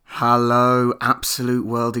Hello, Absolute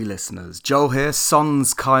Worldy listeners. Joel here,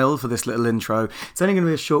 sans Kyle for this little intro. It's only going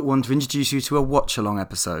to be a short one to introduce you to a watch-along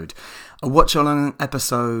episode. A watch-along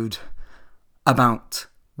episode about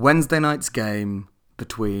Wednesday night's game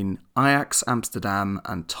between Ajax Amsterdam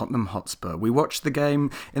and Tottenham Hotspur. We watched the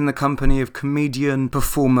game in the company of comedian,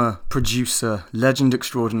 performer, producer, legend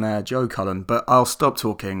extraordinaire Joe Cullen, but I'll stop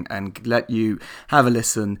talking and let you have a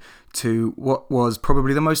listen to what was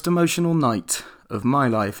probably the most emotional night of my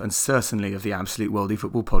life and certainly of the Absolute Worldy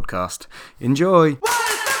Football podcast. Enjoy!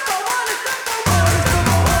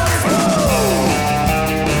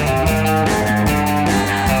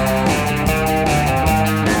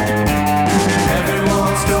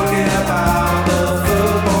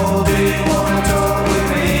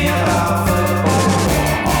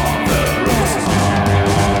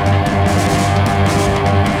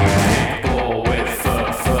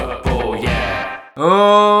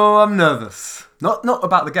 Oh, I'm nervous. Not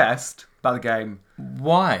about the guest, about the game.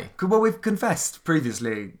 Why? Well, we've confessed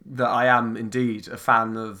previously that I am indeed a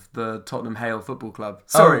fan of the Tottenham Hale Football Club.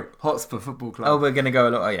 Sorry, Hotspur Football Club. Oh, we're going to go a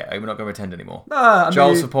lot. Oh, yeah, we're not going to pretend anymore. I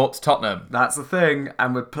Joel mean, supports Tottenham. That's the thing,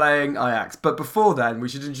 and we're playing Ajax. But before then, we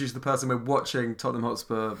should introduce the person we're watching Tottenham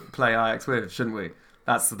Hotspur play Ajax with, shouldn't we?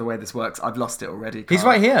 That's the way this works. I've lost it already. He's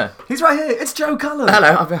right here. He's right here. It's Joe Cullen.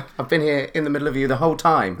 Hello, I've been here in the middle of you the whole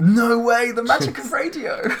time. No way, the magic of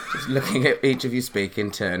radio. Just looking at each of you speak in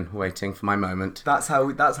turn, waiting for my moment. That's how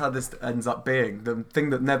this ends up being. The thing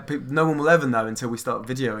that no one will ever know until we start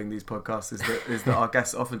videoing these podcasts is that our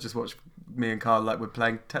guests often just watch me and Carl like we're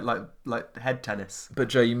playing like head tennis. But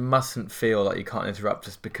Joe, you mustn't feel like you can't interrupt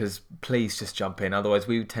us because please just jump in. Otherwise,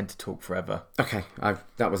 we tend to talk forever. Okay, I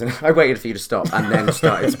waited for you to stop and then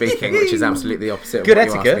started speaking, which is absolutely the opposite of Good what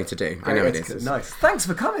etiquette. you asked me to do. I know Great it etiquette. is. Nice. Thanks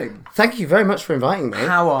for coming. Thank you very much for inviting me.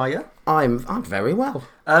 How are you? I'm very well.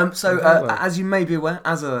 As you may be aware,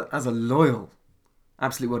 as a loyal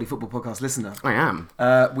Absolute Worldy Football Podcast listener, I am.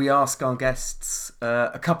 we ask our guests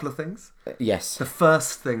a couple of things. Yes. The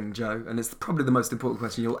first thing, Joe, and it's probably the most important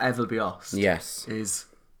question you'll ever be asked. Yes. Is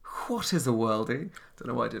what is a worldie? Don't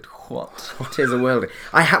know why I did what. What is a worldie?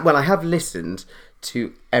 I have listened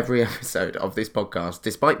to every episode of this podcast,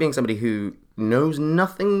 despite being somebody who knows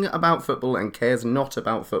nothing about football and cares not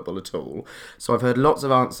about football at all. So I've heard lots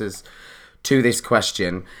of answers to this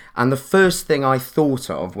question, and the first thing I thought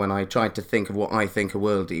of when I tried to think of what I think a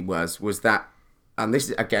worldie was that, and this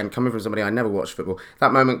is again coming from somebody I never watched football,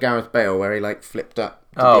 that moment Gareth Bale where he flipped up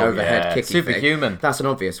to the overhead kicky Superhuman. thing. That's an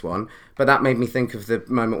obvious one, but that made me think of the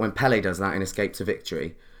moment when Pele does that in Escape to Victory,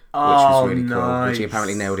 which was really cool, which he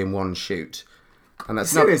apparently nailed in one shoot. And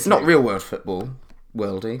that's not real world football,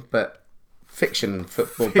 worldy, but fiction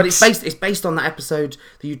football. But it's based on that episode,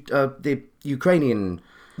 the Ukrainian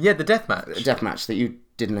Yeah, the deathmatch. deathmatch that you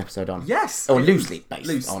did an episode on. Yes. Or loosely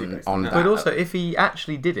based on that. But also, if he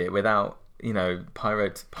actually did it without,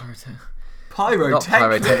 pyrotechnics,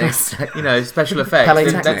 special effects.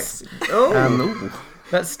 Pyrotechnics.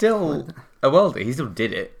 That's still a worldie. He still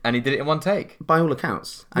did it, and he did it in one take. By all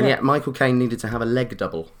accounts. And yet Michael Caine needed to have a leg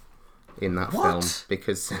double in that film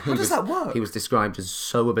because How does that work? He was described as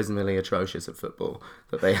so abysmally atrocious at football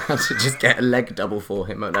that they had to just get a leg double for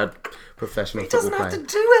him and a professional football player. He doesn't have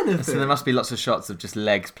to do anything. So there must be lots of shots of just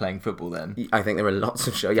legs playing football then. I think there are lots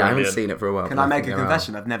of shows. Yeah, I haven't seen it for a while. Can I make a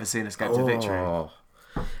confession? I've never seen Escape to Victory.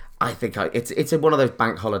 I think it's one of those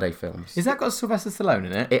bank holiday films. Is that got Sylvester Stallone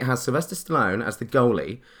in it? It has Sylvester Stallone as the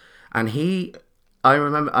goalie, and he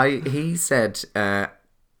said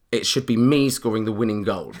it should be me scoring the winning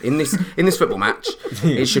goal in this football match.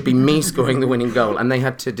 It should be me scoring the winning goal, and they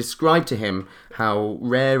had to describe to him how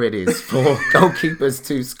rare it is for goalkeepers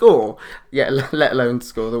to score, let alone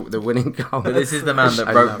score the winning goal. But this is the man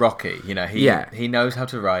that wrote Rocky. He knows how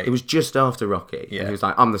to write. It was just after Rocky. Yeah. And he was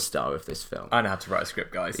like, I'm the star of this film. I know how to write a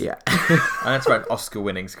script, guys. Yeah. I had to write an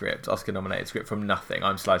Oscar-winning script, Oscar-nominated script from nothing.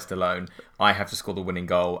 I'm Sly Stallone. I have to score the winning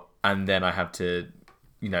goal, and then I have to,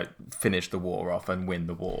 finish the war off and win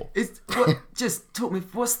the war. Just talk me.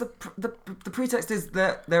 What's the pretext? Is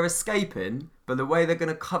that they're escaping, but the way they're going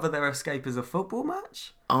to cover their escape is a football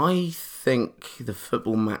match? I think the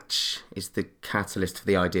football match is the catalyst for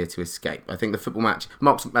the idea to escape. I think the football match,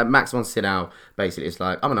 Max von Sydow basically is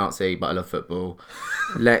like, I'm a Nazi, but I love football.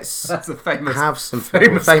 Let's That's a famous, have some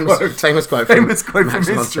famous quote from Max von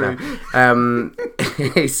history. Sydow.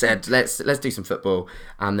 He said, let's do some football,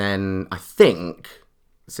 and then I think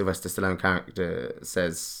Sylvester Stallone character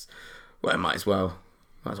says, well, might as well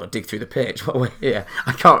dig through the pitch while we're here.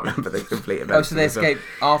 I can't remember the complete event. Oh, so they escape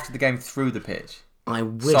after the game through the pitch? I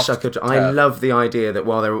wish I could. I love the idea that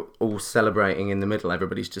while they're all celebrating in the middle,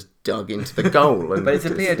 everybody's just dug into the goal. And but it's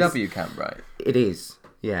a POW camp, right? It is.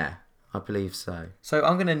 Yeah, I believe so. So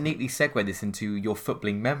I'm going to neatly segue this into your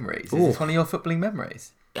footballing memories. Is this one of your footballing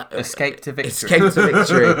memories? Escape to victory. Escape to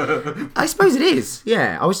victory. I suppose it is.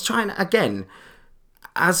 Yeah, I was trying again,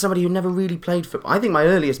 as somebody who never really played football. I think my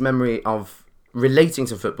earliest memory of relating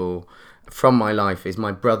to football from my life is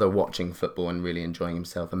my brother watching football and really enjoying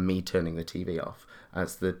himself, and me turning the TV off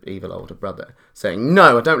as the evil older brother, saying,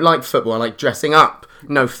 "No, I don't like football. I like dressing up.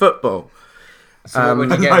 No football." So when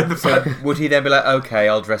you would he then be like, "Okay,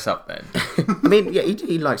 I'll dress up then"? I mean, yeah,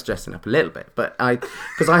 he likes dressing up a little bit, but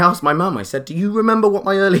because I asked my mum, I said, "Do you remember what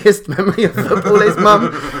my earliest memory of football is, Mum?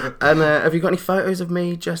 And have you got any photos of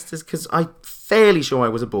me just as?" Because I'm fairly sure I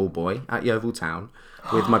was a ball boy at Yeovil Town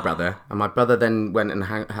with my brother, and my brother then went and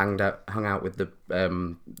hung out with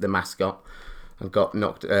the mascot. And got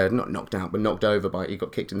not knocked out, but knocked over by. He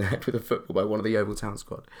got kicked in the head with a football by one of the Yeovil Town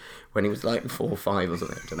squad when he was like 4 or 5 or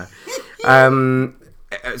something. I don't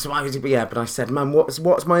know. So I was, but I said, "Mum,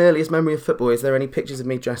 what's my earliest memory of football? Is there any pictures of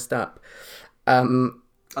me dressed up?"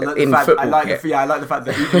 I like the fact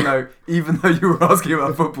that even though you were asking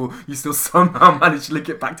about football, you still somehow managed to link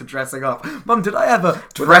it back to dressing up. Mum, did I ever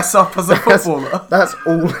dress up as a footballer? That's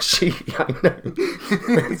all she. I know.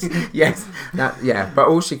 Yes, but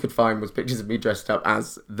all she could find was pictures of me dressed up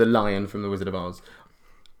as the Lion from The Wizard of Oz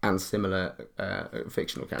and similar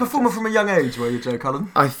fictional characters. Performer from a young age, were you, Joe Cullen?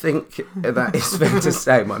 I think that is fair to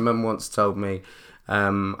say. My mum once told me.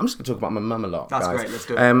 I'm just going to talk about my mum a lot. That's guys. great, let's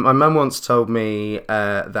do it. My mum once told me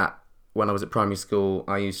that when I was at primary school,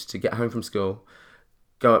 I used to get home from school,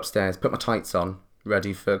 go upstairs, put my tights on,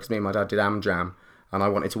 ready for, because me and my dad did Amdram, and I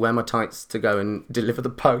wanted to wear my tights to go and deliver the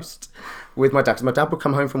post with my dad. Because my dad would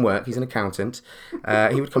come home from work, he's an accountant,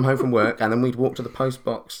 he would come home from work, and then we'd walk to the post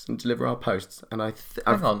box and deliver our posts. And Hang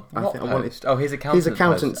on, what post? His accountant. His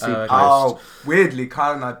accountancy post. Oh, weirdly,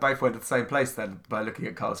 Kyle and I both went to the same place then by looking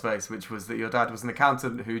at Kyle's face, which was that your dad was an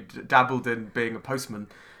accountant who dabbled in being a postman.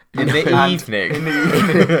 In the evening.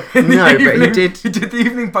 But he did the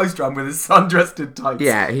evening post run with his son dressed in tights.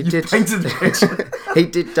 Yeah, he did. Painted the picture. He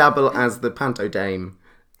did dabble as the panto dame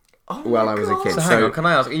while I was a kid. So hang on, can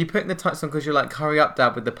I ask, are you putting the tights on because you're like, hurry up,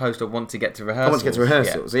 Dad, with the post, or want to get to rehearsals? I want to get to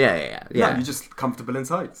rehearsals. Yeah. Yeah, you're just comfortable in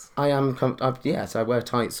tights. I am. Yes, I wear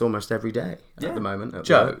tights almost every day at the moment. At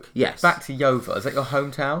Joe, work. Yes. Back to Yeovil. Is that your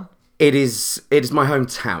hometown? It is my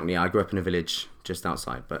hometown. Yeah, I grew up in a village just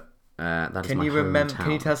outside, but that is my hometown.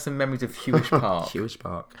 Can you tell us some memories of Hewish Park? Hewish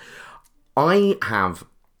Park. I have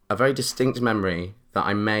a very distinct memory that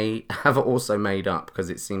I may have also made up because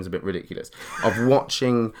it seems a bit ridiculous of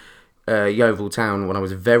watching Yeovil Town when I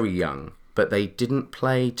was very young, but they didn't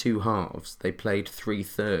play 2 halves. They played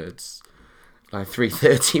 3/3, like 3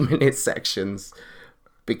 30-minute sections,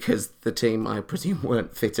 because the team, I presume,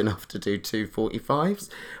 weren't fit enough to do 2 45s.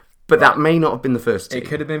 But that may not have been the first team. It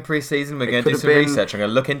could have been pre-season. We're going to do some research. I'm going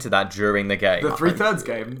to look into that during the game. The 3/3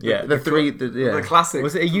 game? Yeah. The classic.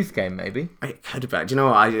 Was it a youth game, maybe? It could have been. Do you know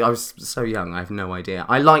what? I was so young, I have no idea.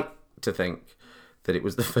 I like to think that it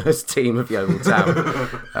was the first team of Yeovil Town.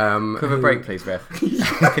 Could have a break, please, Ref? Can you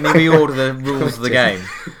reorder the rules of the game?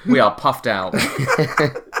 We are puffed out.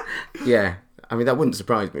 Yeah. I mean, that wouldn't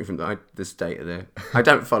surprise me from the state of the... I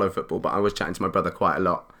don't follow football, but I was chatting to my brother quite a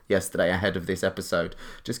lot yesterday ahead of this episode,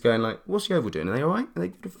 just going like, what's Yeovil doing? Are they all right? Are they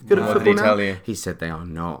good at football now? What did he tell you? He said they are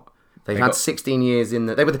not. They've had 16 years in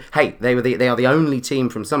the... They are the only team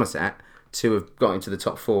from Somerset to have got into the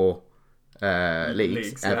top 4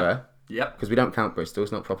 leagues ever. Yeah. Because we don't count Bristol.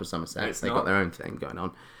 It's not proper Somerset. They've not. got their own thing going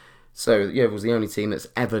on. So Yeovil's the only team that's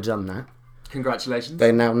ever done that. Congratulations.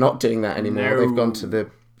 They're now not doing that anymore. No. They've gone to the...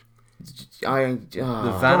 The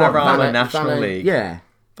Vanarama National League. Yeah.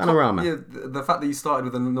 Vanarama. Yeah, the fact that you started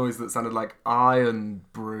with a noise that sounded like iron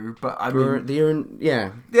brew, but I mean...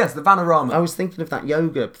 Yes, the Vanarama. I was thinking of that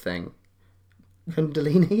yoga thing.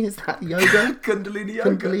 Kundalini? Is that yoga? Kundalini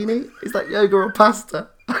yoga. Kundalini? Is that yoga or pasta?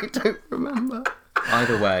 I don't remember.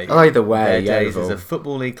 Either way. Their days as a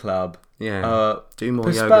football league club. Yeah. Do more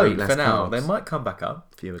yoga, postponed eat less for now. carbs. They might come back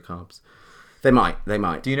up. Fewer carbs. They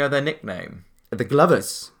might. Do you know their nickname? The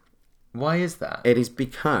Glovers. Why is that? It is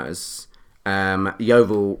because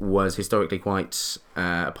Yeovil was historically quite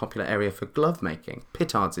a popular area for glove making.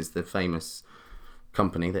 Pittards is the famous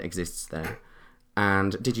company that exists there.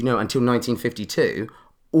 And did you know, until 1952,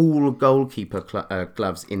 all goalkeeper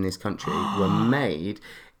gloves in this country were made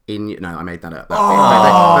in... No, I made that up.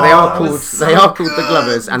 But they are called the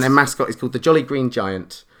Glovers, and their mascot is called the Jolly Green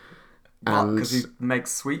Giant. Because he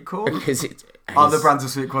makes sweet corn? Because Other brands of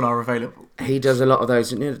sweet corn are available. He does a lot of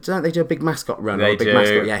those. Don't they do a big mascot run? They do.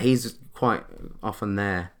 Mascot? Yeah, he's quite often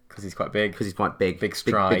there. Because he's quite big. Big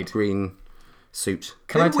stride. Big green suit.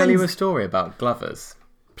 Can I tell you a story about Glovers?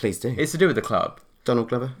 Please do. It's to do with the club. Donald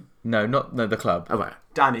Glover? No, the club. Oh, right.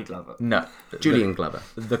 Danny Glover. No. Julian Glover.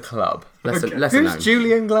 The club. Lesser Who's known.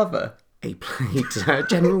 Julian Glover? He played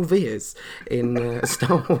General Veers in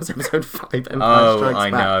Star Wars Episode 5 Empire Oh, Strikes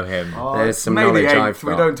I Back. know him. There's some May the knowledge 8th, I've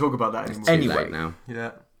we got. don't talk about that anymore. Too Anyway. late now.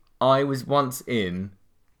 Yeah. I was once in,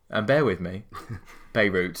 and bear with me,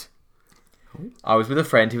 Beirut. I was with a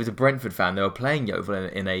friend who was a Brentford fan. They were playing Yeovil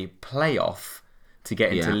in a playoff to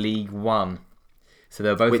get into Yeah. League One. So they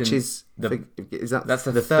were both Which in is that's that's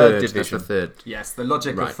the the third That's division. the third. Yes, the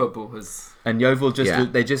logic Right. of football has... And Yeovil Yeah.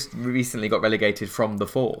 they just recently got relegated from the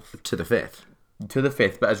 4th To the 5th. to the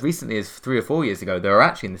 5th. But as recently as 3 or 4 years ago, they were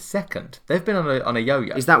actually in the 2nd. They've been on a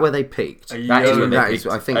yo-yo. Is that where they peaked? That is where they That is-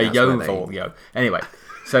 picked I think a that's where Yeovil they- yo. Anyway,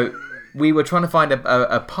 so we were trying to find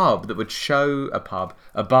a pub that would show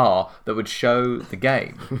a bar that would show the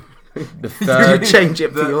game. The You third. change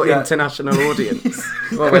it for your yeah. international audience.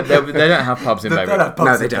 Well, they don't have pubs in Beirut.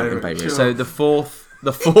 No, they don't in Beirut. So the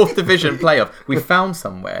fourth division playoff, we found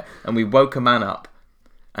somewhere and we woke a man up.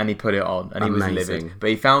 And he put it on, and he was Amazing. livid. But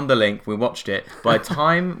he found the link, we watched it. By the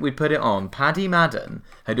time we put it on, Paddy Madden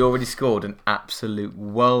had already scored an absolute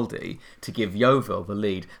worldie to give Yeovil the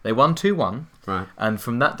lead. They won 2-1, Right. and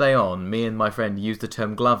from that day on, me and my friend used the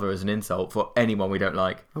term Glover as an insult for anyone we don't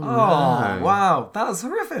like. Oh, wow. That was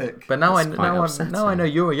horrific. But now That's quite upsetting. now I know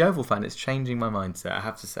you're a Yeovil fan. It's changing my mindset, I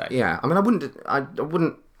have to say. Yeah, I mean, I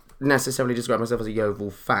wouldn't necessarily describe myself as a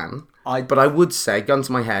Yeovil fan, I- but I would say, gun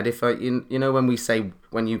to my head, if I, you know, when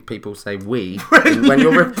you people say we, when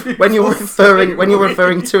you're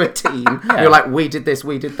referring to a team, Yeah. you're like, we did this,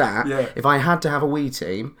 we did that. Yeah. If I had to have a we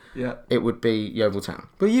team, Yeah. it would be Yeovil Town.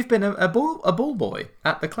 But you've been a ball boy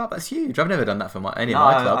at the club. That's huge. I've never done that for any of No,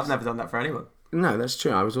 my clubs. I've never done that for anyone. No, that's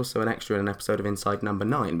true. I was also an extra in an episode of Inside Number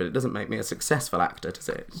 9, but it doesn't make me a successful actor, does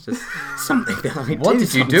it? It's just something that I do. What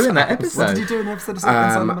did you do in that sometimes. episode? What did you do in an episode of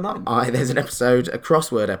Inside Number 9? There's an episode, a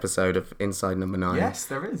crossword episode of Inside Number 9. Yes,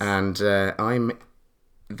 there is. And I'm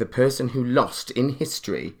the person who lost in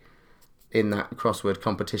history in that crossword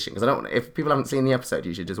competition. Because if people haven't seen the episode,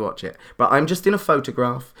 you should just watch it. But I'm just in a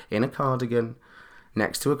photograph, in a cardigan,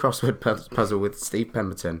 next to a crossword puzzle with Steve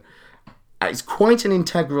Pemberton. It's quite an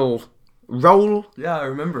integral role, Yeah, I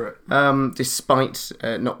remember it. despite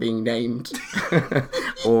not being named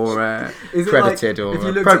or Is it credited like, or if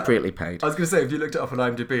you looked appropriately paid. I was going to say, if you looked it up on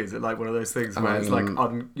IMDb, is it like one of those things where it's like,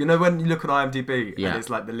 mean- you know, when you look on IMDb Yeah. and it's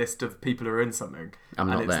like the list of people who are in something, I'm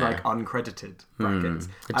and not it's there. like uncredited brackets.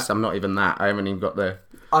 I'm not even that. I haven't even got the...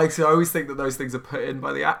 I always think that those things are put in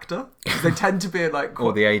by the actor. 'Cause they tend to be like,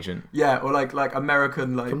 Or the agent. yeah, or like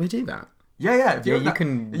American, like Can we do that? yeah. If Yeah, you're you that-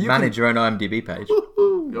 can you manage your own IMDb page.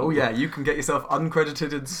 Oh yeah, you can get yourself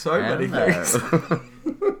uncredited in so many Hello.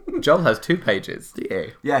 things. Joel has 2 pages. Yeah.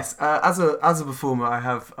 Yes, as a performer, I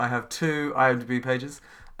have 2 IMDb pages,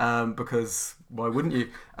 because why wouldn't you?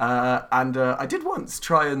 And I did once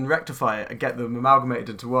try and rectify it and get them amalgamated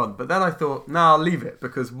into one, but then I thought, nah, I'll leave it,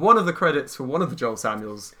 because one of the credits for one of the Joel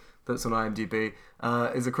Samuels that's on IMDb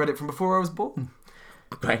is a credit from before I was born.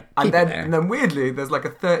 Right. And keep it there. then weirdly, there's like a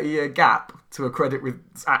 30-year gap to a credit with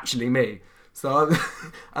it's actually me. So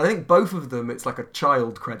I think both of them, it's like a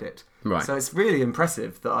child credit. Right. So it's really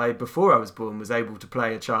impressive that before I was born, was able to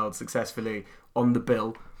play a child successfully on the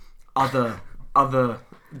bill. Other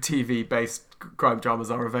TV-based crime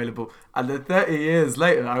dramas are available, and then 30 years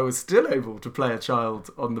later, I was still able to play a child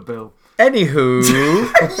on the bill. Anywho,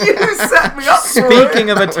 You set me up for it. speaking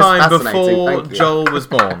of a time fascinating, before thank you. Joel was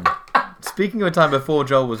born. Speaking of a time before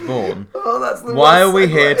Joel was born, Oh, that's the why are worst we segue.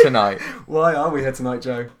 here tonight? Why are we here tonight,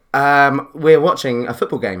 Joe? We're watching a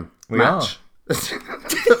football game. We match.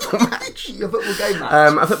 Football match. Your football game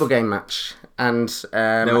match. A football game match. And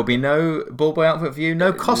There will be no ball boy outfit for you,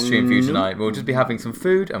 no costume for you tonight. We'll just be having some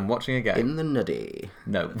food and watching a game. in the nuddy.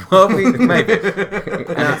 No, well, maybe.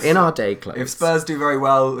 In our day clothes. If Spurs do very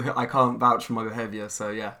well, I can't vouch for my behaviour,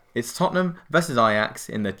 so yeah. It's Tottenham versus Ajax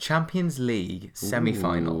in the Champions League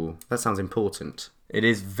semi-final. Ooh, that sounds important. It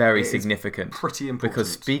is very significant. pretty important.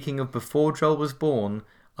 Because speaking of before Joel was born,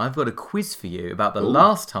 I've got a quiz for you about the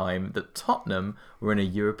last time that Tottenham were in a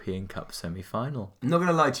European Cup semi-final. I'm not going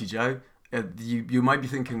to lie to you, Joe. You might be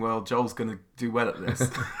thinking, well, Joel's going to do well at this.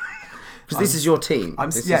 Because this is your team. I'm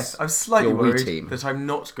This is slightly your wee worried team. that I'm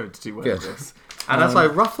not going to do well Good. at this. And as I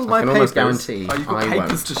ruffle my I can almost papers, guarantee Oh, you've got I papers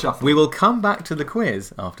won't. to shuffle. we will come back to the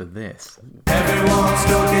quiz after this. Everyone's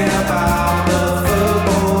talking about the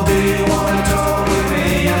football. Do you want to talk with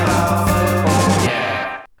me about football?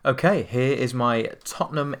 Yeah. Okay, here is my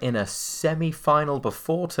Tottenham in a semi-final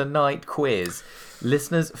before tonight quiz.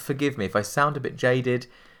 Listeners, forgive me if I sound a bit jaded.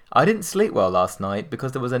 I didn't sleep well last night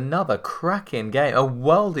because there was another cracking game, a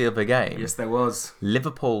worldie of a game. Yes, there was.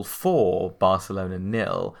 Liverpool 4, Barcelona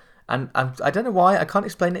 0. And I don't know why, I can't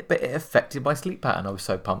explain it, but it affected my sleep pattern. I was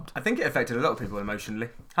so pumped. I think it affected a lot of people emotionally.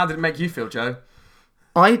 How did it make you feel, Joe?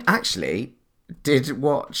 I actually did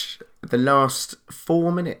watch the last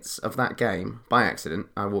 4 minutes of that game by accident.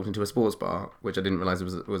 I walked into a sports bar, which I didn't realise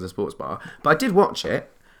was a sports bar, but I did watch it,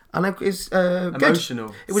 and it was Emotional.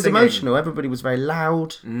 good. It was Singing. emotional. Everybody was very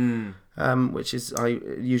loud, which is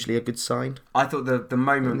usually a good sign. I thought the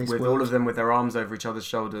moment this with world. all of them with their arms over each other's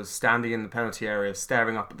shoulders, standing in the penalty area,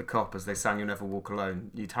 staring up at the cop as they sang "You'll Never Walk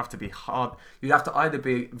Alone," you'd have to be hard. You'd have to either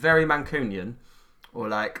be very Mancunian or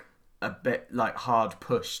like a bit like hard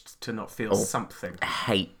pushed to not feel something. I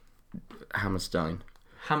hate Hammerstein.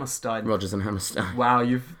 Hammerstein. Rodgers and Hammerstein. Wow,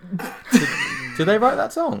 you've Did they write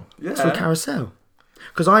that song? yeah. It's from Carousel.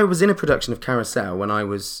 Because I was in a production of Carousel when I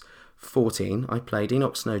was 14. I played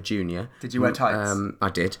Enoch Snow Jr. Did you wear tights? I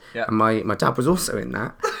did. Yeah. And my dad was also in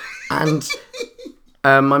that. And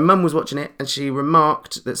my mum was watching it, and she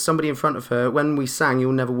remarked that somebody in front of her, when we sang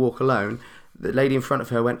You'll Never Walk Alone, the lady in front of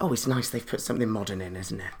her went, "Oh, it's nice they've put something modern in,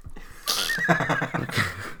 isn't it?"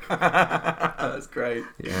 That's great.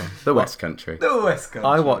 Yeah. The West Country. The West Country.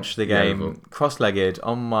 I watched the game Liverpool. cross-legged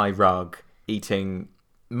on my rug, eating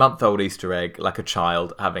month-old Easter egg like a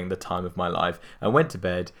child, having the time of my life. I went to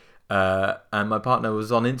bed, and my partner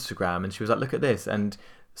was on Instagram, and she was like, "Look at this!" And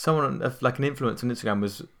someone, like an influencer on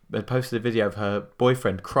Instagram, had posted a video of her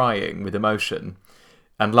boyfriend crying with emotion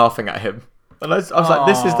and laughing at him. And I was like,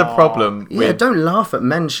 "This is the problem." Yeah, don't laugh at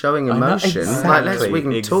men showing know, emotion. We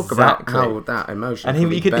can talk about exactly. how that emotion And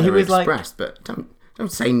can he be better was like- expressed, but don't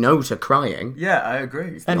say no to crying. Yeah, I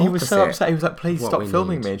agree. And he was so opposite. upset. He was like, "Please What stop we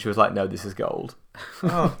filming need. me." And she was like, "No, this is gold."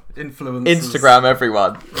 Oh, influencers. Instagram,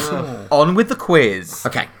 everyone. On with the quiz.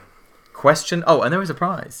 Okay. Question. Oh, and there is a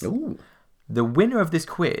prize. Ooh. The winner of this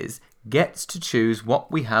quiz gets to choose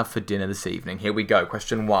what we have for dinner this evening. Here we go.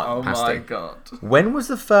 Question 1. Oh my Pasty. god. When was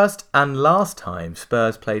the first and last time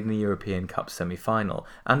Spurs played in the European Cup semi-final,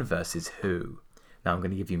 and versus who? Now I'm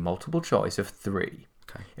going to give you multiple choice of 3.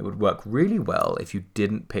 Okay. It would work really well if you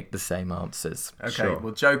didn't pick the same answers. Okay, Sure.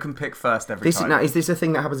 well, Joe can pick first every time. Now, is this a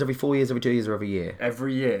thing that happens every 4 years, every 2 years, or every year?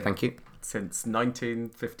 Every year. Thank you. Since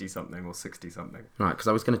 1950 something or 60 something. Right, because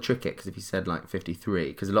I was going to trick it, because if you said like 53,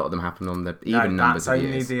 because a lot of them happen on the even numbers that's of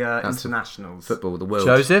only years. the That's internationals. football, the world.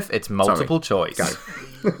 Joseph, it's multiple choice.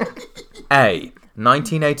 A.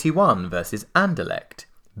 1981 versus Anderlecht.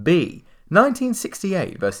 B.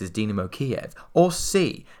 1968 versus Dinamo Kiev. Or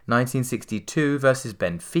C. 1962 versus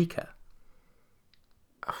Benfica.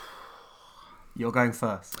 You're going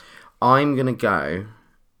first. I'm going to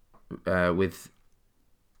go with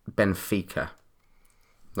Benfica,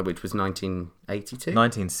 which was 1982?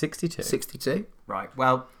 1962. 62? Right,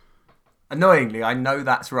 well, annoyingly, I know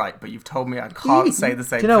that's right, but you've told me I can't say the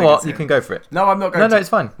same Do you know thing what? as You him. can go for it. No, I'm not going No, to. no, it's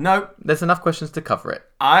fine. No, There's enough questions to cover it.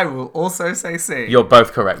 I will also say C. You're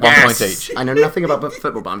both correct. 1 point each. I know nothing about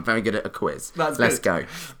football, but I'm very good at a quiz. That's Let's good.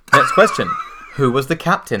 go. Next question. Who was the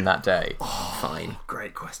captain that day? Fine.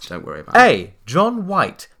 Great question. Don't worry about it. A. John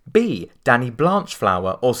White. B. Danny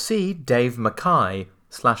Blanchflower. Or C. Dave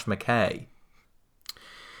Mackay/McKay.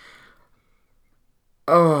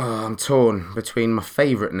 Oh, I'm torn between my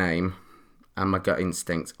favourite name and my gut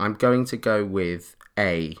instinct. I'm going to go with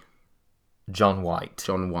A. John White.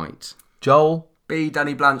 John White. Joel. B.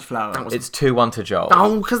 Danny Blanchflower. It's 2-1 to Joel.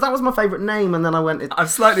 Oh, because that was my favourite name, and then I went I've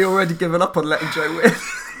slightly already given up on letting Joe win.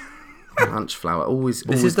 Lunchflower. Always.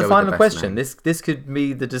 This always is the go with final best question. name. This could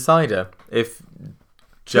be the decider if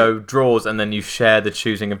Joe draws and then you share the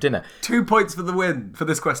choosing of dinner. 2 points for the win for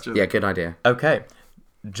this question. Yeah, good idea. Okay.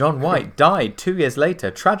 John White died 2 years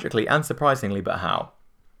later, tragically and surprisingly, but how?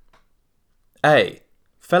 A.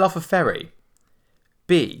 Fell off a ferry.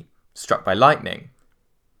 B. Struck by lightning.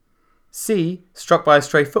 C. Struck by a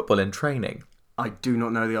stray football in training. I do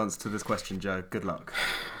not know the answer to this question, Joe. Good luck.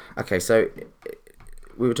 Okay, so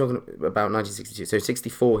we were talking about 1962. So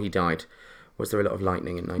 64 he died. Was there a lot of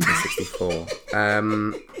lightning in 1964?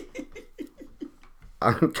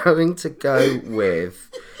 I'm going to go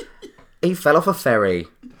with he fell off a ferry.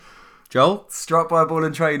 Joel? Struck by a ball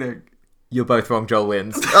in training. You're both wrong. Joel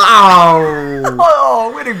wins. Oh!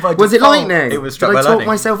 Oh, winning by Was it default. lightning? It was struck Did by I talk lightning.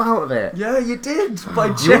 myself out of it? Yeah, you did. By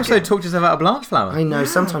You checking. also talked yourself out of Blanchflower. I know,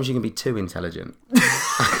 sometimes you can be too intelligent.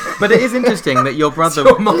 But it is interesting that your brother,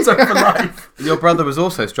 Your motto for life. your brother was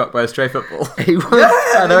also struck by a stray football. He was.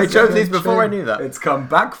 I know he chose these before I knew that. It's come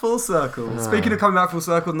back full circle. Speaking of coming back full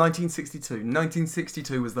circle, 1962.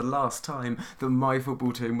 1962 was the last time that my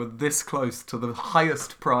football team were this close to the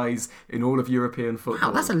highest prize in all of European football.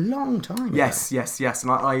 Wow, that's a long time. Yes.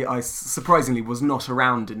 And I surprisingly was not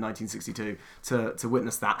around in 1962 to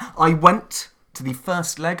witness that. I went to the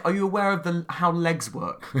first leg. Are you aware of how legs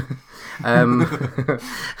work? Not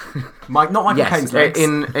Michael Yes, Caine's legs.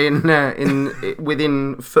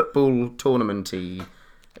 within football tournamenty.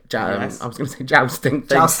 Yes. I was going to say jousting.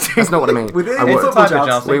 Jousting. That's not what I mean. Within I watched- football jousting.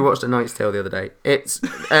 jousting. We watched A Knight's Tale the other day. It's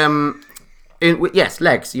yes,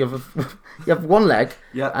 legs. You have one leg,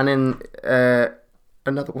 Yeah. and then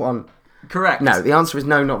another one. Correct. No, the answer is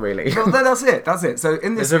no, not really. Well, that's it. So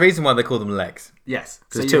in this, There's a reason why they call them legs. yes,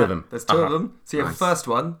 There's you two of have- them. There's two of them. So you have the first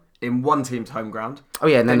one in one team's home ground. Oh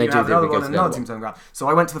yeah, and then they you do have the another go one to in the another other team's one. home ground. So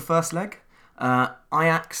I went to the first leg.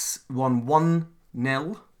 Ajax won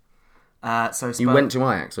 1-0. So Spurs, You went to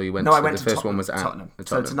Ajax, or you went? No, to, I went the to first Tottenham. one was at Tottenham. the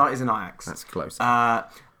So Tottenham. tonight is in Ajax. That's close.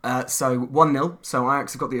 So 1-0. So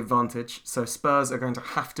Ajax have got the advantage. So Spurs are going to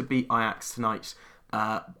have to beat Ajax tonight,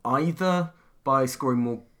 either by scoring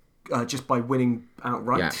more, just by winning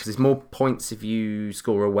outright. Yeah, because there's more points if you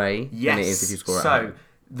score away than it is if you score at home.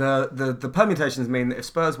 The permutations mean that if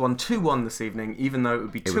Spurs won 2-1 this evening, even though it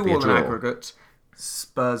would be would be a 2-1 in draw. aggregate,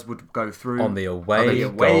 Spurs would go through On the away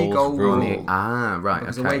goal goals rule. rule. Right,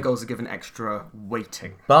 Because okay. away goals are given extra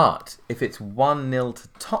weighting. But if it's 1-0 to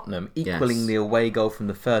Tottenham, equaling Yes. the away goal from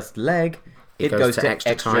the first leg, it goes goes to to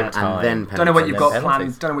extra extra time time. and then Don't know what penalties. you've got Penalties.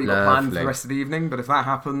 planned. Don't know what you've got planned for the Lovely. rest of the evening. But if that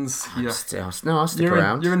happens, yeah. I'll stick You're in-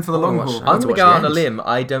 around. you're in for the I wanna long watch- haul. I want I'm to going to watch go the out on a end. limb.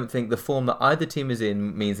 I don't think the form that either team is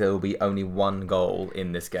in means there will be only one goal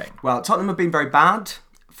in this game. Well, Tottenham have been very bad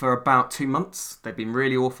for about 2 months. They've been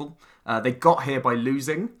really awful. They got here by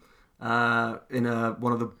losing in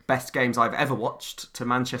one of the best games I've ever watched to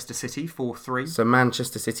Manchester City, 4-3. So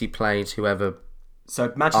Manchester City played whoever.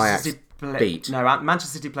 So Manchester Ajax City beat. No,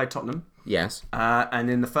 Manchester City played Tottenham. Yes. And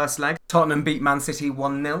in the first leg, Tottenham beat Man City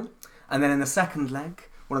 1-0. And then in the second leg,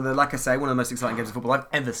 one of the most exciting games of football I've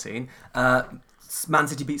ever seen, Man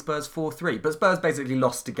City beat Spurs 4-3. But Spurs basically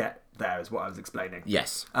lost to get there, is what I was explaining.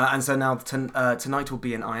 Yes. And so now tonight will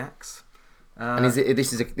be in Ajax. And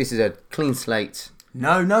this is a clean slate.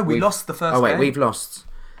 No, we lost the first Oh wait, game. we've lost.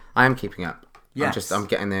 I am keeping up. Yes. I'm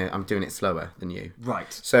getting there. I'm doing it slower than you.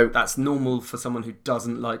 Right. So- that's normal for someone who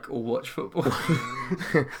doesn't like or watch football.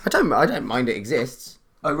 I don't mind it exists.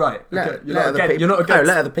 Oh right. Okay. Let other people, You're not against.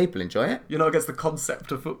 let other people enjoy it. You're not against the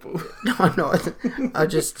concept of football. No, I'm not. I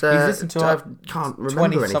just He's listened to I our can't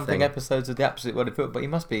remember 20-something anything. episodes of the Absolute World of Football, but he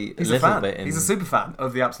must be He's a a little fan. bit in... He's a super fan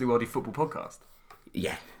of the Absolute Worldy Football podcast.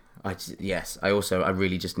 Yeah. Yes. I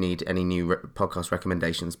really just need any new podcast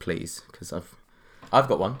recommendations, please, because I've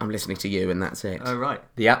got one. I'm listening to you and that's it. Oh right.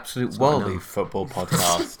 The Absolute Worldy Football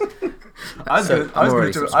podcast. I was So, going I'm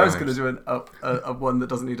already to do a one that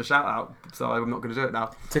doesn't need a shout out, so I'm not going to do it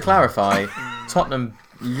now. To clarify, Tottenham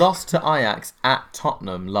lost to Ajax at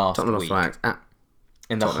Tottenham last Tottenham week. lost to Ajax.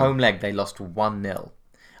 In the home leg, they lost 1-0.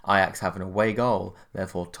 Ajax have an away goal,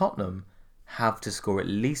 therefore Tottenham have to score at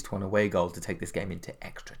least one away goal to take this game into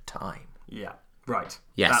extra time. Yeah. Right.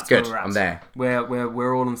 Yes, That's good. where we're at. I'm there.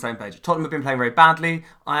 We're all on the same page. Tottenham have been playing very badly.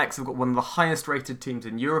 Ajax have got one of the highest rated teams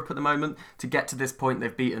in Europe at the moment. To get to this point,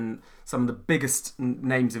 they've beaten some of the biggest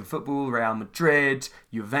names in football: Real Madrid,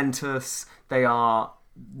 Juventus. They are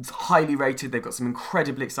highly rated. They've got some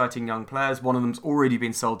incredibly exciting young players. One of them's already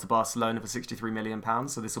been sold to Barcelona for £63 million.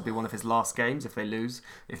 So this will be one of his last games if they lose.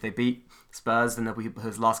 If they beat Spurs, then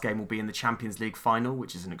his last game will be in the Champions League final,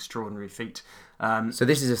 which is an extraordinary feat. So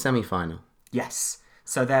this is a semi-final. Yes.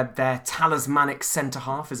 So their talismanic centre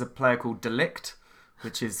half is a player called De Ligt,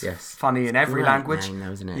 which is Yes. funny in every Great language. name,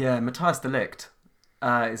 though, isn't it? Yeah, Matthias De Ligt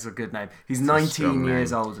is a good name. He's a 19 strong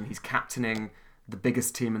years name. old and he's captaining the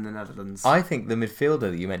biggest team in the Netherlands. I think the midfielder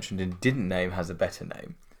that you mentioned and didn't name has a better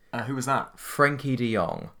name. Who was that? Frankie de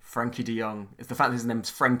Jong. Frankie de Jong. It's the fact that his name's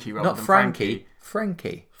Frankie rather Not than Frankie,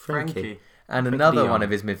 Frankie. Frankie. And Frankie another de one Jong. of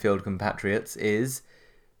his midfield compatriots is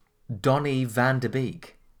Donny van de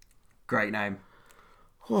Beek. Great name.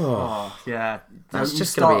 Oh, Oh, yeah. that's Don't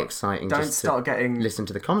just you going to be start- exciting. Don't just start to getting... listen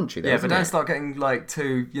to the commentary. There, Yeah, but isn't don't it? start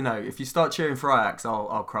getting if you start cheering for Ajax,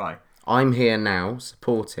 I'll cry. I'm here now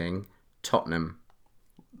supporting Tottenham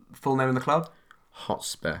Full name of the club?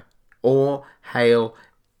 Hotspur or Hale.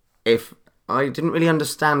 If I didn't really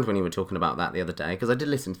understand when you were talking about that the other day, because I did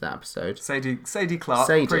listen to that episode. Sadie Clark,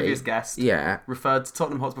 Sadie, previous guest, yeah. referred to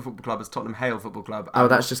Tottenham Hotspur Football Club as Tottenham Hale Football Club. Oh,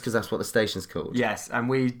 that's just because that's what the station's called. Yes, and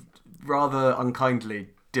we rather unkindly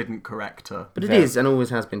didn't correct her. But it is and always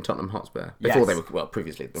has been Tottenham Hotspur. Before Yes. they were,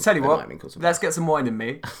 previously. Tell you they might have been what, called something. let's get some wine in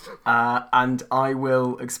me, and I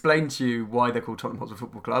will explain to you why they're called Tottenham Hotspur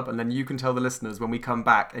Football Club, and then you can tell the listeners when we come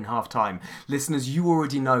back in half-time. Listeners, you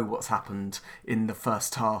already know what's happened in the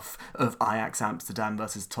first half of Ajax Amsterdam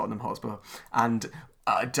versus Tottenham Hotspur, and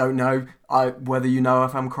I don't know whether you know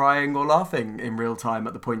if I'm crying or laughing in real time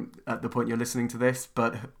at the point you're listening to this,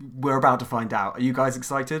 but we're about to find out. Are you guys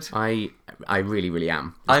excited? I really, really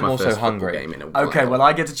am. It's I'm my also first football hungry. game in a while. Okay, well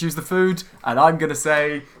I get to choose the food, and I'm going to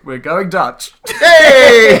say we're going Dutch. Okay,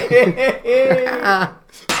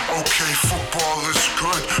 football is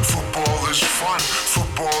good, football is fun,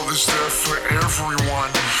 football is there for everyone.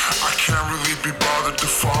 I can't really be bothered to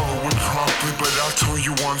follow it properly, but I'll tell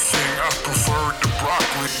you one thing, I prefer the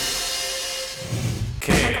broccoli.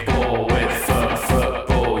 Kickball with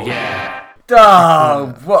football, yeah.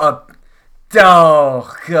 Oh, what a...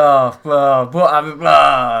 Oh, God. What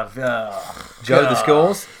a... Joe, the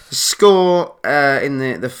scores? Score in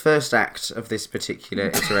the first act of this particular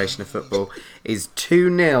iteration of football is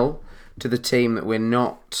 2-0 to the team that we're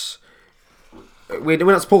not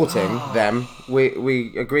supporting them.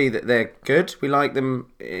 We agree that they're good. We like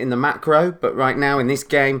them in the macro, but right now in this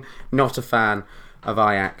game, not a fan of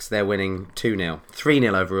Ajax. They're winning 2-0.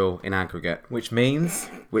 3-0 overall in aggregate. Which means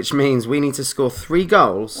Which means we need to score 3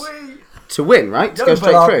 goals to win, right? To go Young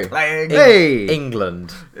straight bloke through. playing. Hey!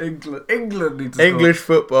 England. England need to score. English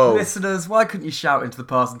football. Listeners, why couldn't you shout into the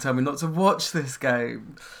past and tell me not to watch this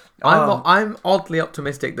game? I'm oddly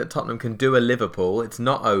optimistic that Tottenham can do a Liverpool. It's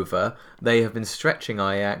not over. They have been stretching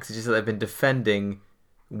Ajax. It's just that they've been defending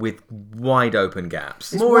with wide open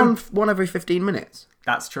gaps. It's one every 15 minutes.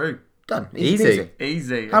 That's true. Done. Easy.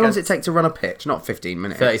 Easy. How long does it take to run a pitch? Not 15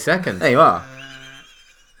 minutes. 30 seconds. There you are.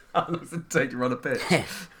 How long does it take to run a pitch?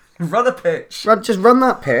 Run a pitch. Just run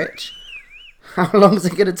that pitch. How long is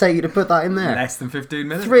it going to take you to put that in there? Less than 15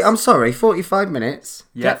 minutes. 45 minutes.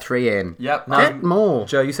 Yep. Get 3 in. Yep. Get more.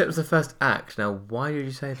 Joe, you said it was the first act. Now, why did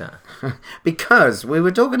you say that? Because we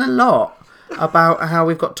were talking a lot about how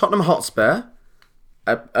we've got Tottenham Hotspur,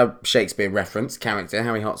 a Shakespeare reference character,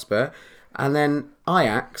 Harry Hotspur, and then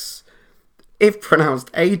Ajax, if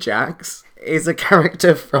pronounced Ajax, is a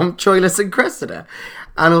character from Troilus and Cressida.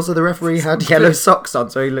 And also the referee had yellow socks on,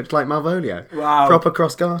 so he looked like Malvolio. Wow. Proper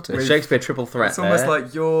cross-garters. Shakespeare triple threat It's almost there.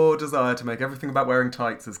 like your desire to make everything about wearing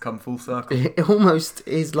tights has come full circle. It almost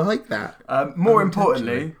is like that. More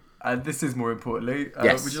importantly, and this is more importantly,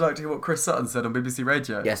 Yes. would you like to hear what Chris Sutton said on BBC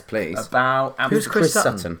Radio? Yes, please. About Who's Chris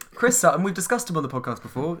Sutton? Chris Sutton, we've discussed him on the podcast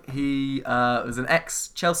before. He was an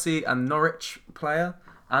ex-Chelsea and Norwich player,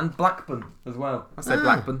 and Blackburn as well. I say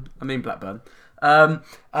Blackburn, I mean Blackburn. He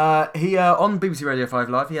on BBC Radio 5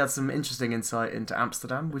 Live, he had some interesting insight into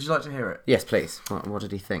Amsterdam. Would you like to hear it? Yes, please. What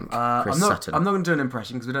did he think? Chris I'm not Sutton. going to do an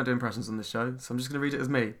impression because we don't do impressions on this show, so I'm just going to read it as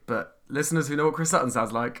me. But listeners who know what Chris Sutton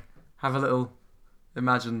sounds like, have a little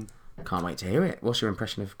imagine. Can't wait to hear it. What's your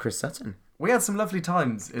impression of Chris Sutton? We had some lovely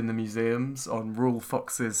times in the museums on Royal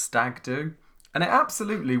Fox's Stag Do, and it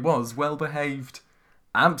absolutely was well behaved.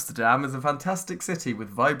 Amsterdam is a fantastic city with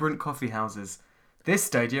vibrant coffee houses. This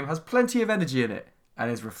stadium has plenty of energy in it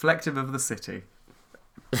and is reflective of the city.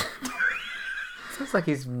 Sounds like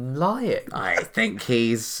he's lying. I think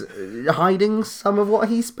he's hiding some of what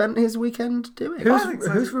he spent his weekend doing.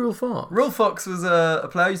 Who's Rule Fox? Royal Fox was a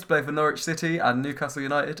player who used to play for Norwich City and Newcastle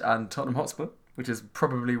United and Tottenham Hotspur, which is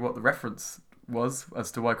probably what the reference was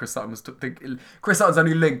as to why Chris Sutton was... Chris Sutton's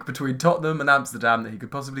only link between Tottenham and Amsterdam that he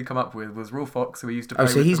could possibly come up with was Royal Fox, who he used to play Oh,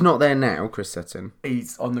 so with he's them. not there now, Chris Sutton.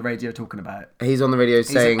 He's on the radio talking about it. He's on the radio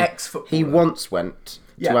saying an ex-footballer. he once went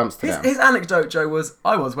to Amsterdam. His anecdote, Joe, was,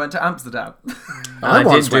 I once went to Amsterdam. I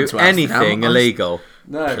once didn't went do to Amsterdam. anything illegal.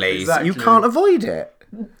 No, Please, exactly. you can't avoid it.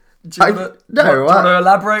 Do you want to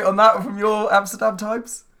elaborate on that from your Amsterdam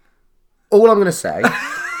times? All I'm going to say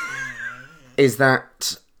is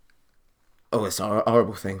that... Oh, it's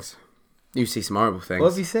horrible things. You see some horrible things. What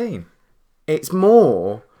have you seen? It's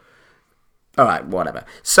more... Alright, whatever.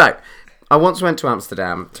 So, I once went to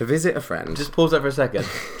Amsterdam to visit a friend. Just pause that for a second.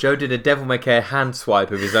 Joe did a devil may care hand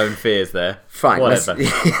swipe of his own fears there. Fine, Whatever.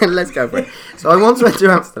 let's go for it. So I once went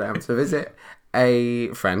to Amsterdam to visit a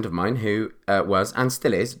friend of mine who was, and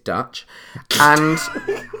still is, Dutch. And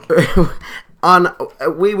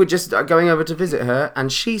we were just going over to visit her,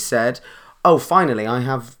 and she said, oh, finally, I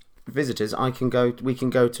have visitors. We can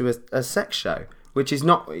go to a sex show. Which is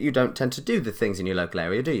not, you don't tend to do the things in your local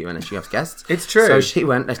area, do you? Unless you have guests. It's true. So she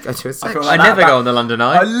went, let's go to a sex show. I never go on the London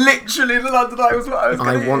Eye. Literally, the London Eye was what I was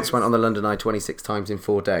going to I once went on the London Eye 26 times in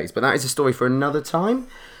 4 days, but that is a story for another time.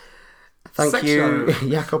 Thank Sex you, show.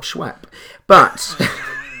 Jakob Schwepp. But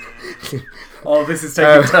Oh, this is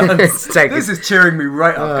taking turns. It's taking- This is cheering me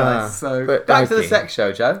right up, guys. So But Back to the okay. sex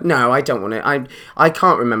show, Joe. No, I don't want to. I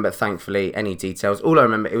can't remember, thankfully, any details. All I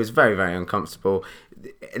remember, it was very, very uncomfortable.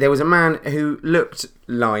 There was a man who looked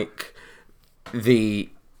like the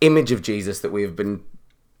image of Jesus that we have been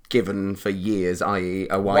given for years, i.e.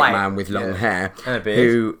 a white man with long hair. And a beard.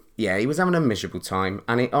 Who, yeah, he was having a miserable time.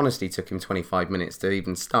 And it honestly took him 25 minutes to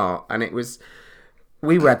even start. And it was...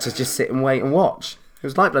 We had to just sit and wait and watch. It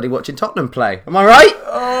was like bloody watching Tottenham play. Am I right?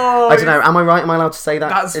 Oh, I don't know. Am I right? Am I allowed to say that?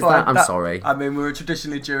 That's Is fine. I'm sorry. I mean, we're a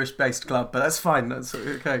traditionally Jewish-based club, but that's fine. That's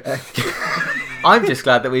okay. I'm just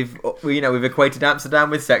glad that we've equated Amsterdam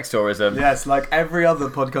with sex tourism. Yes, like every other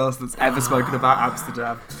podcast that's ever spoken about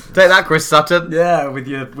Amsterdam. Take that, Chris Sutton. Yeah, with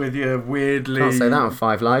your weirdly. Can't say that on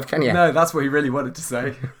 5 Live, can you? No, that's what he really wanted to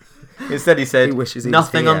say. Instead, he said, He wishes he was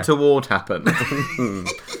nothing here." untoward happened.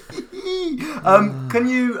 Can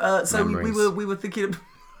you? So we Memories. were thinking.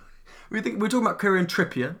 We were talking about Kieran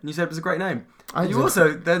Trippier, and you said it was a great name. I You did.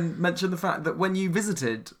 also then mentioned the fact that when you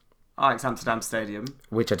visited Ajax Amsterdam Stadium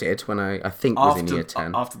Which I did when I think was in year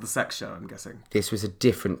 10. after the sex show, I'm guessing. This was a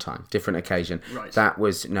different time, different occasion. Right. That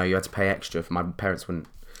was, no, you had to pay extra. My parents wouldn't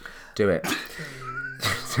do it.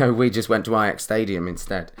 So we just went to Ajax Stadium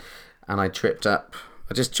instead. And I tripped up.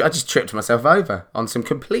 I just tripped myself over on some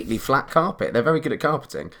completely flat carpet. They're very good at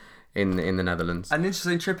carpeting in the Netherlands. And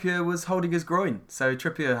interesting, Trippier was holding his groin, so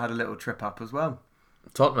Trippier had a little trip up as well.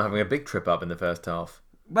 Tottenham having a big trip up in the first half.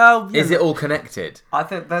 Well, Is it all connected? I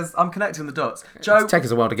think I'm connecting the dots. Joe, It'll take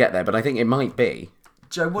us a while to get there, but I think it might be.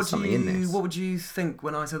 Joe, what something in this. would you think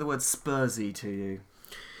when I say the word Spursy to you?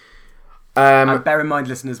 Um, And bear in mind,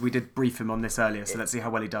 listeners, we did brief him on this earlier, so let's see how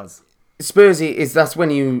well he does. Spursy that's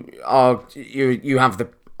when you have the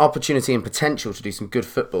opportunity and potential to do some good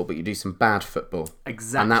football, but you do some bad football.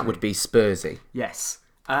 Exactly. And that would be Spursy. Yes.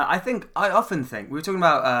 I often think, we were talking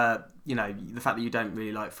about, the fact that you don't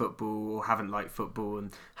really like football or haven't liked football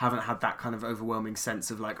and haven't had that kind of overwhelming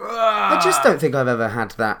sense of like, I just don't think I've ever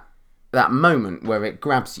had that moment where it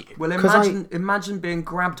grabs you. well, 'Cause imagine being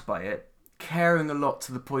grabbed by it, caring a lot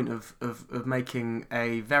to the point of making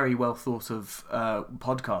a very well thought of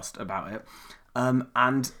podcast about it,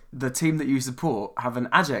 and the team that you support have an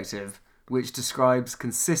adjective which describes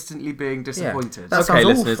consistently being disappointed. That Okay, sounds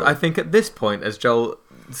listeners, awful. I think at this point, as Joel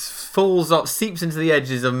seeps into the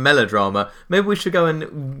edges of melodrama, maybe we should go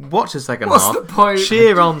and watch the second What's half. the point?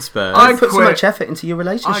 Cheer on Spurs. I Put so quit. much effort into your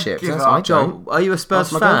relationships. give That's up. why I Joel, don't. are you a Spurs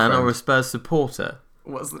Ask my fan girlfriend. or a Spurs supporter?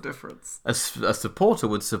 What's the difference? A supporter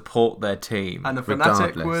would support their team. And a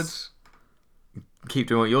fanatic would... Regardless. Keep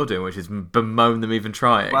doing what you're doing, which is bemoan them even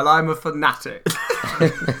trying. Well, I'm a fanatic.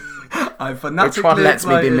 I'm fanatically Which one lets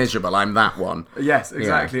me be excited. miserable? I'm that one. Yes,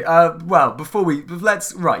 exactly. Right,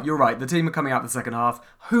 the team are coming out the second half.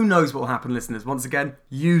 Who knows what will happen, listeners? Once again,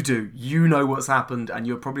 you do. You know what's happened, and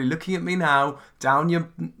you're probably looking at me now, down your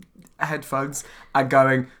headphones, and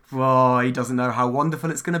going, oh, he doesn't know how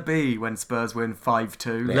wonderful it's going to be when Spurs win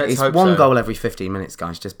 5-2. Let's It's hope one so. goal every 15 minutes,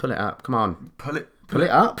 guys. Just pull it up. Come on. Pull it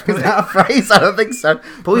up? Is that a phrase? I don't think so.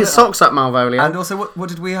 Pull your socks up, Malvolio. And also, what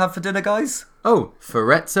did we have for dinner, guys? Oh,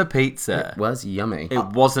 Forezza pizza. was yummy. It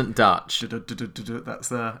wasn't Dutch.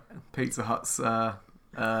 That's Pizza Hut's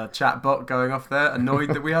chat bot going off there,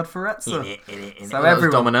 annoyed that we had Forezza. So That was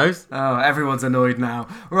Domino's. Oh, everyone's annoyed now.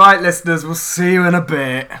 Right, listeners, we'll see you in a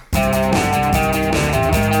bit.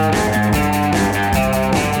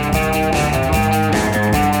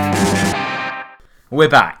 We're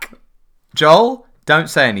back. Joel, don't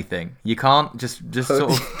say anything. You can't just sort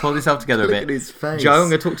of pull yourself together a Look bit. at his face. Joe, I'm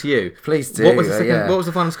going to talk to you. Please do, What was the second, yeah. What was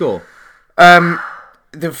the final score? I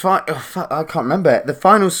can't remember. The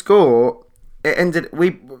final score, it ended.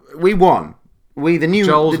 We won.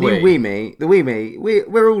 Joel's We're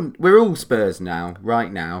all Spurs now.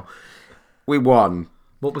 Right now, we won.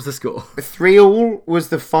 What was the score? 3-3 was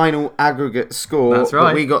the final aggregate score. That's right.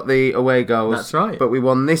 But we got the away goals. That's right. But we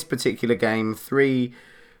won this particular game 3-1,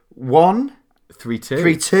 3-2.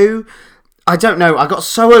 3-2. I don't know. I got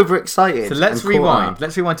so overexcited. So let's and caught rewind. up.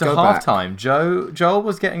 Let's rewind to Go half back. time. Joel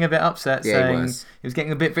was getting a bit upset, Yeah, he saying was. he was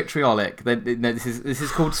getting a bit vitriolic. This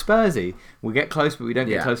is called Spursy. We get close, but we don't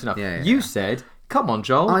get Yeah. close enough. Yeah. You said, "Come on,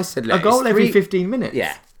 Joel." I said, a "Look, goal it's every 3 15 minutes."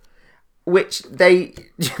 Yeah. Which they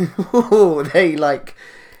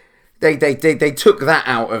they took that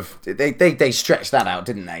out of they stretched that out,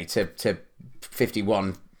 didn't they, to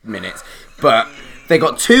 51 minutes. But they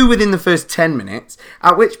got 2 within the first 10 minutes,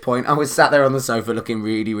 at which point I was sat there on the sofa looking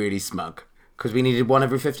really, really smug. Because we needed 1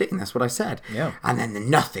 every 15, that's what I said. Yeah. And then the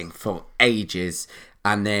nothing for ages.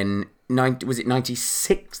 And then, was it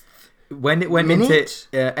 96th? When it went Minute?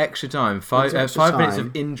 into extra time, five extra minutes time.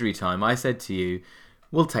 of injury time, I said to you,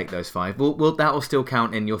 We'll take those 5. That will still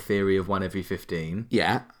count in your theory of 1 every 15.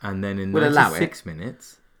 Yeah. And then in We'll allow it. 96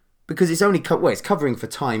 minutes... Because it's only it's covering for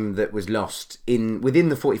time that was lost within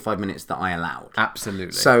the 45 minutes that I allowed.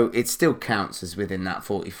 Absolutely. So it still counts as within that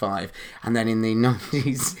 45. And then in the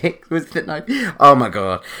 96 was the night. Oh my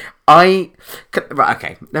god. Right,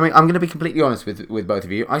 okay. I'm going to be completely honest with both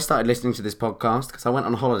of you. I started listening to this podcast because I went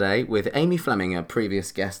on holiday with Amy Fleming, a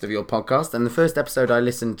previous guest of your podcast, and the first episode I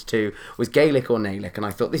listened to was Gaelic or Naelic, and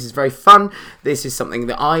I thought this is very fun. This is something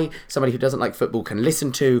that somebody who doesn't like football, can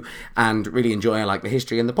listen to and really enjoy. I like the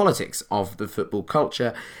history and the politics of the football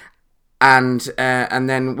culture. And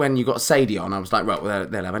then when you got Sadie on, I was like, right, well,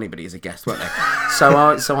 they'll have anybody as a guest, won't they?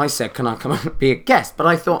 So I said, can I come and be a guest? But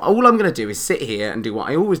I thought, all I'm going to do is sit here and do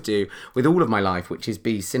what I always do with all of my life, which is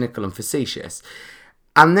be cynical and facetious.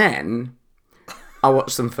 And then I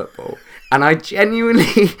watched some football, and I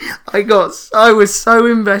genuinely, I was so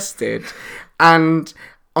invested, and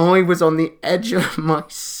I was on the edge of my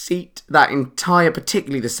seat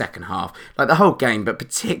particularly the second half, like the whole game, but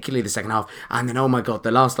particularly the second half. And then, oh my god,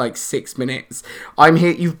 the last 6 minutes, I'm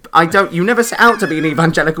here. You never set out to be an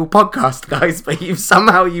evangelical podcast, guys, but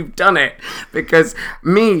you've done it, because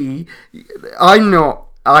I'm not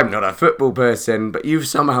a football person, but you've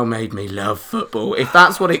somehow made me love football. If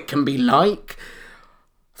that's what it can be like.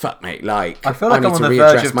 Fuck, mate, I feel like need I'm on to the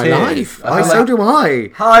verge readdress of my tears. life. So do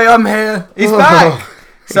I. Hi, I'm here. He's back!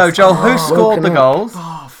 So, Joel, who scored the woken up. goals?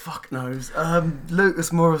 Oh, fuck knows.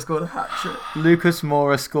 Lucas Moura scored a hat-trick. Lucas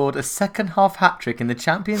Moura scored a second-half hat-trick in the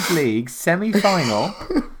Champions League semi-final.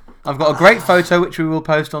 I've got a great photo which we will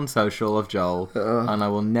post on social of Joel, and I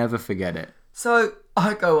will never forget it. So,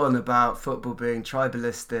 I go on about football being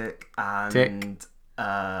tribalistic and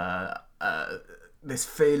this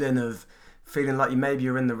feeling like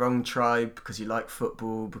you're in the wrong tribe because you like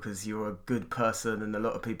football, because you're a good person, and a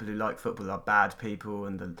lot of people who like football are bad people,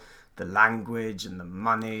 and the language and the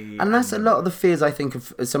money. And that's a lot of the fears, I think,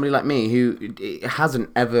 of somebody like me who hasn't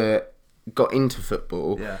ever got into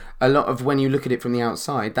football. Yeah. A lot of, when you look at it from the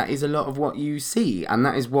outside, that is a lot of what you see, and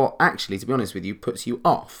that is what actually, to be honest with you, puts you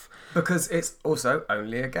off. Because it's also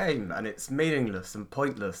only a game, and it's meaningless and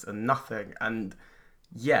pointless and nothing, and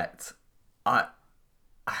yet I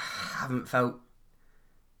haven't felt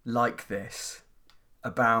like this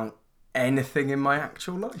about anything in my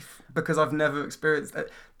actual life, because I've never experienced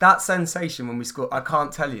that sensation when we scored. I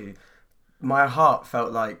can't tell you. My heart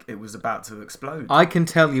felt like it was about to explode. I can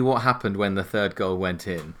tell you what happened when the third goal went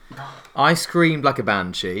in. I screamed like a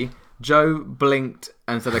banshee. Joe blinked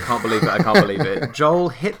and said, I can't believe it. Joel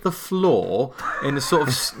hit the floor in a sort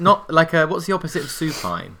of, not like what's the opposite of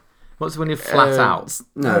supine? What's when you're flat out?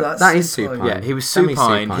 No, that's that is supine. supine. Yeah, he was supine.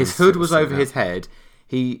 Semi-supine, His hood was sort of over his head.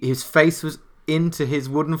 His face was into his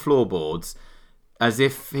wooden floorboards, as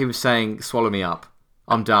if he was saying, "Swallow me up.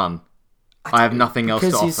 I'm done. I have nothing else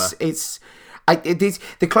to offer." It's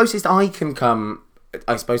the closest I can come,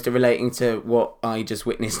 I suppose, to relating to what I just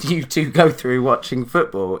witnessed you two go through watching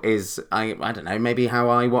football is, I don't know, maybe how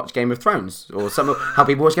I watch Game of Thrones, or how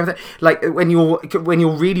people watch Game of Thrones. Like when you're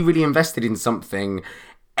really, really invested in something,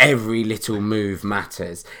 every little move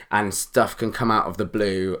matters, and stuff can come out of the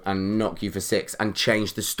blue and knock you for six and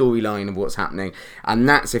change the storyline of what's happening. And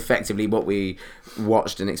that's effectively what we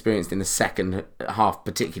watched and experienced in the second half,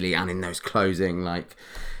 particularly, and in those closing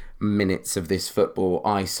minutes of this football.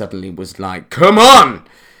 I suddenly was like, come on,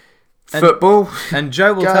 football. And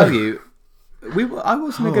Joe will Go. tell you, I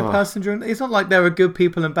wasn't a good person during. It's not like there are good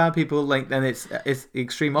people and bad people. Then it's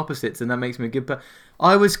extreme opposites, and that makes me a good person.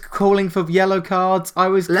 I was calling for yellow cards. I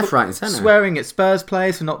was Left, right, and centre. swearing at Spurs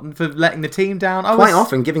players for letting the team down. Quite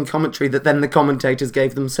often giving commentary that then the commentators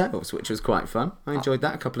gave themselves, which was quite fun. I enjoyed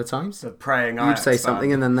that a couple of times. The praying You'd Ajax say fan.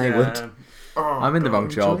 something and then they would. I'm in the wrong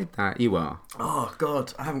job. Enjoyed that. You are. Oh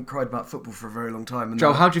God, I haven't cried about football for a very long time. And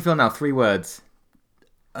Joel, how do you feel now? 3 words.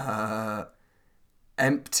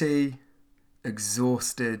 Empty,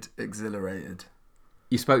 exhausted, exhilarated.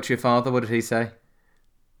 You spoke to your father. What did he say?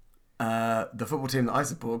 The football team that I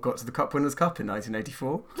support got to the Cup Winners' Cup in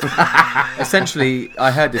 1984. Essentially,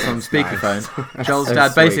 I heard this on speakerphone. Joel's so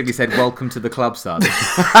dad sweet. basically said, "Welcome to the club, son."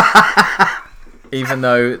 Even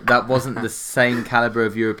though that wasn't the same calibre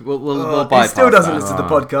of Europe. We'll He bypass still doesn't that. listen to the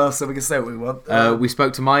podcast, so we can say what we want. We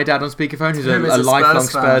spoke to my dad on speakerphone, who's a Who is a lifelong Spurs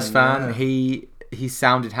Spurs fan, fan. yeah. He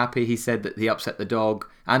sounded happy. He said that he upset the dog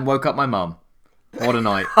and woke up my mum. What a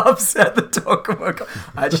night. Upset the dog. Oh my God.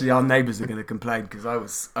 Actually, our neighbours are going to complain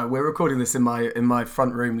because we're recording this in my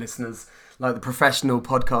front room, listeners, like the professional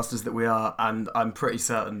podcasters that we are, and I'm pretty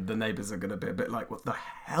certain the neighbours are going to be a bit like, what the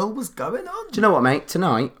hell was going on? Do you know what, mate?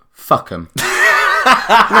 Tonight, fuck them.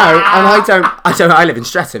 I live in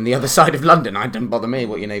Streatham, the other side of London. It doesn't bother me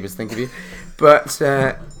what your neighbours think of you. But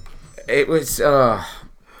it was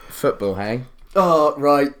football, hey? Oh,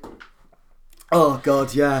 right. Oh,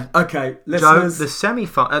 God, yeah. Okay, Joe, listeners.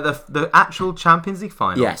 the the actual Champions League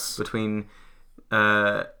final Yes. between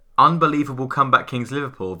unbelievable comeback Kings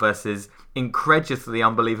Liverpool versus incredulously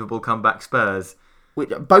unbelievable comeback Spurs.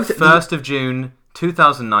 Both at 1st of June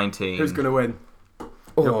 2019. Who's going to win?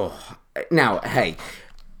 Now, hey,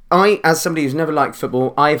 as somebody who's never liked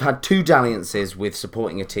football, I've had 2 dalliances with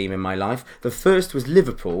supporting a team in my life. The first was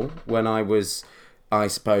Liverpool when I was, I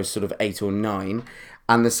suppose, sort of 8 or 9.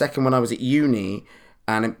 And the second one I was at uni,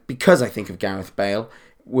 and because I think of Gareth Bale,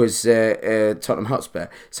 was Tottenham Hotspur.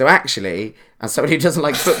 So actually, as somebody who doesn't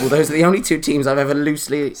like football, those are the only 2 teams I've ever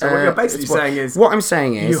loosely... So what you're basically saying is... What I'm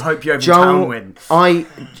saying is... You hope Yeovil Town win.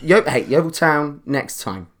 Yeovil Town, next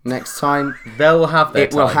time. Next time... They'll have their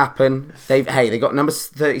It will happen. They got number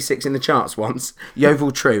 36 in the charts once.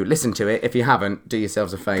 Yeovil True. Listen to it. If you haven't, do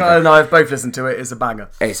yourselves a favour. Kyle and I have both listened to it. It's a banger.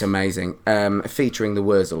 It's amazing. Featuring the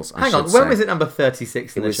Wurzels, Hang on, when was it number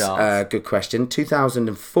 36 in the charts? Good question.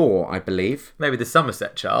 2004, I believe. Maybe the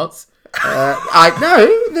Somerset charts. I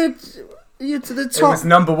know. You're to the It top. was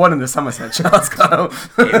number 1 in the Somerset charts, Kyle.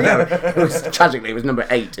 Tragically, it was number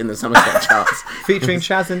 8 in the Somerset charts. Featuring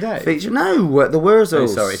Chaz and Dave. The Wurzels. Oh,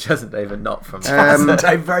 sorry, Chaz and Dave are not from...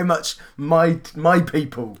 Dave, very much my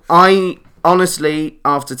people. I honestly,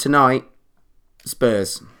 after tonight,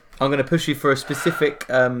 Spurs. I'm going to push you for a specific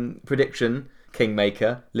prediction,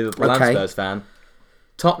 Kingmaker, Liverpool Okay. and Spurs fan.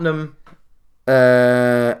 Tottenham,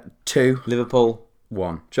 2, Liverpool,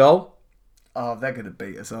 1. Joel? Oh, they're going to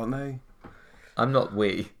beat us, aren't they? I'm not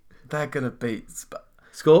we. They're going to beat...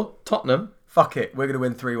 Score, Tottenham. Fuck it. We're going to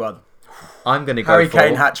win 3-1. I'm going to go Harry for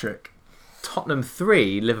Kane hat-trick. Tottenham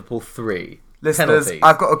 3, Liverpool 3. Listeners, Penalties.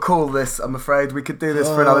 I've got to call this, I'm afraid. We could do this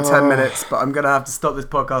for another 10 minutes, but I'm going to have to stop this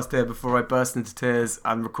podcast here before I burst into tears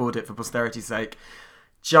and record it for posterity's sake.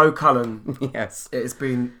 Joe Cullen, Yes. it has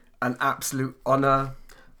been an absolute honour,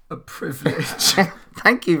 a privilege.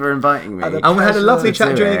 Thank you for inviting me. And And we had a lovely Pleasure chat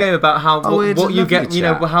to during do the it. game about how Oh, it's what a you get, lovely you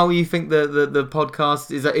know, chat. how you think the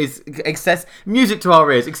podcast is music to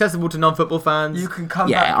our ears, accessible to non-football fans. You can come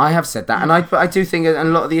Yeah, back. I have said that, and I do think a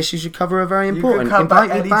lot of the issues you cover are very You can important. come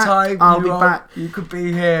back Invite me back. anytime. I'll be back. You could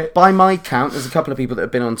be here. By my count, there's a couple of people that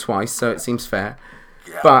have been on twice, so it seems fair.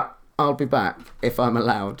 But I'll be back if I'm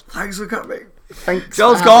allowed. Thanks for coming. Thanks.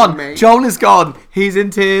 Joel's for gone. having me. Joel is gone. He's in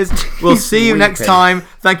tears. We'll He's see you next weeping. time.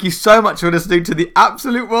 Thank you so much for listening to the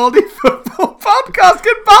Absolute Worldy Football Podcast.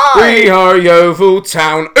 Goodbye. We are Yeovil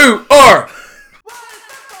Town. Ooh, or.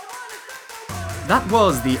 That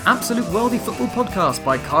was the Absolute Worldy Football Podcast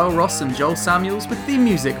by Kyle Ross and Joel Samuels, with theme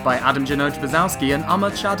music by Adam Janoj Bazowski and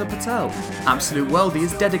Amar Chadha Patel. Absolute Worldy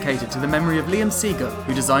is dedicated to the memory of Liam Seeger,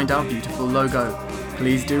 who designed our beautiful logo.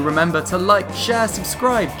 Please do remember to like, share,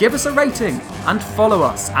 subscribe, give us a rating, and follow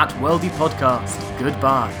us at Worldy Podcast.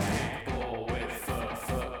 Goodbye.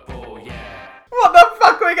 What the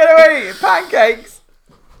fuck are we going to eat? Pancakes?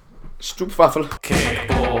 Stroopwafel.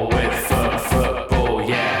 Kickball